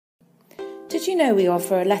Did you know we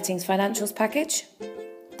offer a Lettings Financials package?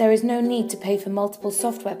 There is no need to pay for multiple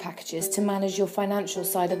software packages to manage your financial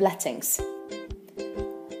side of lettings.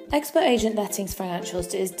 Expert Agent Lettings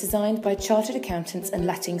Financials is designed by chartered accountants and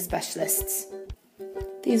letting specialists.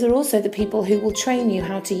 These are also the people who will train you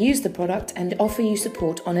how to use the product and offer you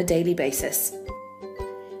support on a daily basis.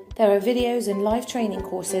 There are videos and live training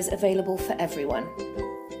courses available for everyone.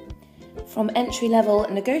 From entry-level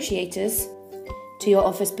negotiators to your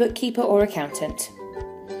office bookkeeper or accountant.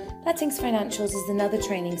 Lettings Financials is another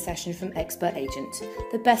training session from Expert Agent,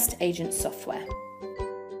 the best agent software.